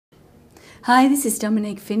Hi, this is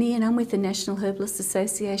Dominique Finney and I'm with the National Herbalist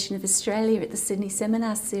Association of Australia at the Sydney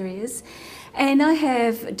Seminar Series. And I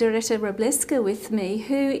have Dorota Wrobleska with me,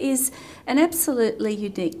 who is an absolutely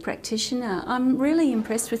unique practitioner. I'm really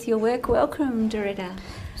impressed with your work. Welcome, Dorota.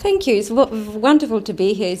 Thank you. It's wonderful to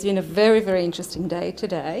be here. It's been a very, very interesting day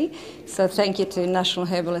today. So thank you to National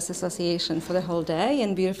Herbalist Association for the whole day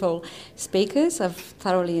and beautiful speakers. I've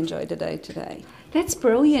thoroughly enjoyed the day today. That's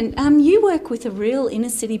brilliant. You work with a real inner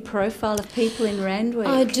city profile of people in Randwick.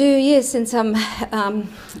 I do, yes. Since I'm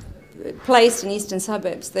placed in eastern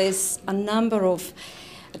suburbs, there's a number of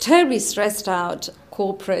terribly stressed out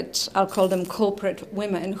corporate, I'll call them corporate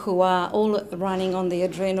women, who are all running on the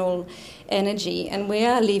adrenal energy, and we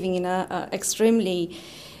are living in a extremely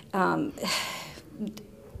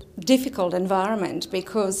difficult environment,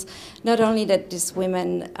 because not only that these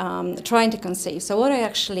women trying to conceive, so what I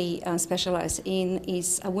actually specialise in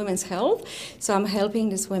is women's health, so I'm helping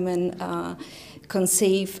these women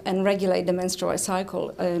conceive and regulate the menstrual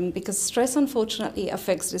cycle, because stress unfortunately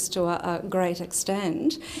affects this to a great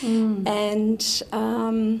extent.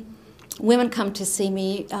 And women come to see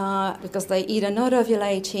me because they're either not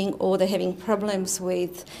ovulating or they're having problems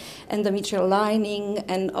with endometrial lining,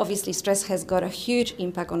 and obviously stress has got a huge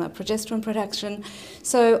impact on our progesterone production.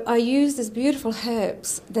 So I use these beautiful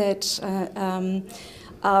herbs that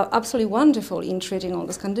are absolutely wonderful in treating all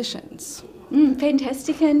these conditions.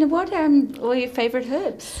 Fantastic. And what are your favourite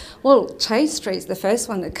herbs? Well, chaste is the first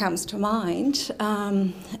one that comes to mind,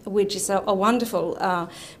 which is a wonderful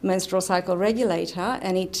menstrual cycle regulator,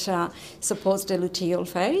 and it supports the luteal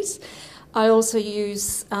phase. I also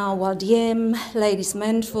use wild yam, lady's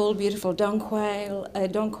mantle, beautiful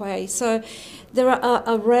donquay. So there are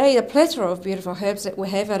a plethora of beautiful herbs that we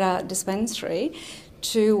have at our dispensary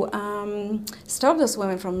to stop those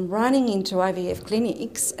women from running into IVF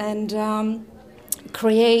clinics and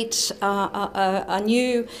create a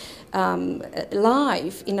new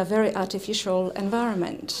life in a very artificial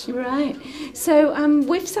environment. Right. So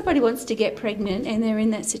if somebody wants to get pregnant and they're in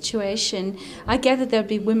that situation, I gather there'll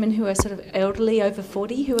be women who are sort of elderly, over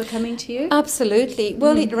 40, who are coming to you? Absolutely.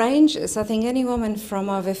 Well, it ranges. I think any woman from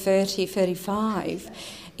over 30, 35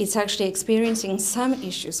 is actually experiencing some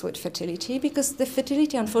issues with fertility, because the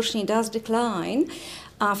fertility unfortunately does decline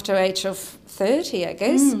after age of 30, I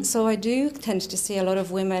guess. So I do tend to see a lot of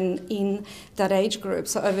women in that age group,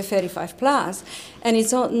 so over 35 plus, and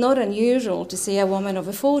it's not unusual to see a woman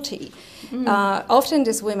over 40. Often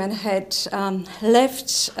these women had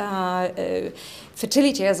left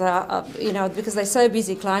fertility as because they're so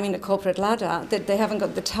busy climbing the corporate ladder that they haven't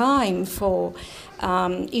got the time for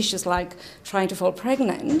issues like trying to fall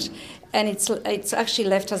pregnant, and it's actually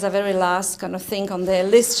left as a very last kind of thing on their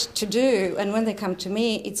list to do, and when they come to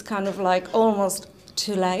me, it's kind of like almost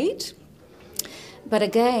too late. But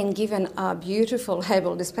again, given our beautiful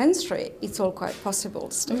herbal dispensary, it's all quite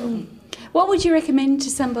possible still. What would you recommend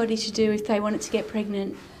to somebody to do if they wanted to get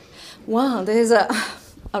pregnant? Well, there's a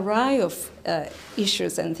array of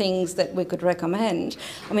issues and things that we could recommend.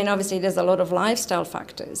 I mean, obviously there's a lot of lifestyle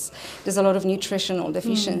factors, there's a lot of nutritional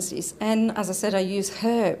deficiencies, and as I said, I use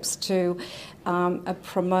herbs to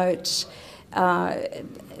promote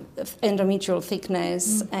endometrial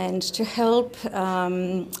thickness and to help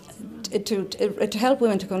to help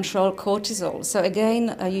women to control cortisol. So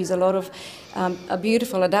again, I use a lot of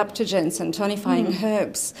beautiful adaptogens and tonifying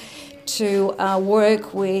herbs to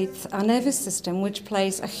work with our nervous system, which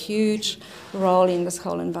plays a huge role in this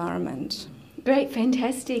whole environment. Great,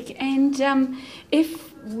 fantastic. And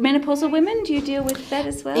if menopausal women, do you deal with that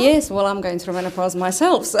as well? Yes, well, I'm going through menopause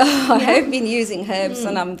myself, so I have been using herbs,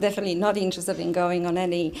 and I'm definitely not interested in going on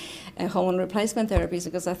any hormone replacement therapies,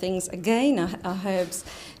 because I think, again, our herbs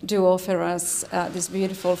do offer us these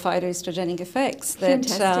beautiful phytoestrogenic effects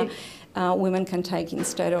that women can take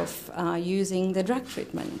instead of using the drug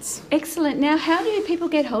treatments. Excellent. Now, how do people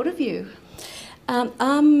get hold of you?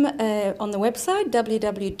 I'm on the website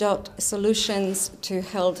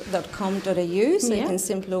www.solutionstohealth.com.au, so you can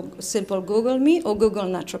simple Google me or Google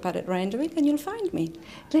naturopath at Randwick and you'll find me.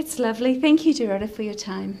 That's lovely. Thank you, Dorota, for your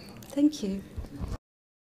time. Thank you.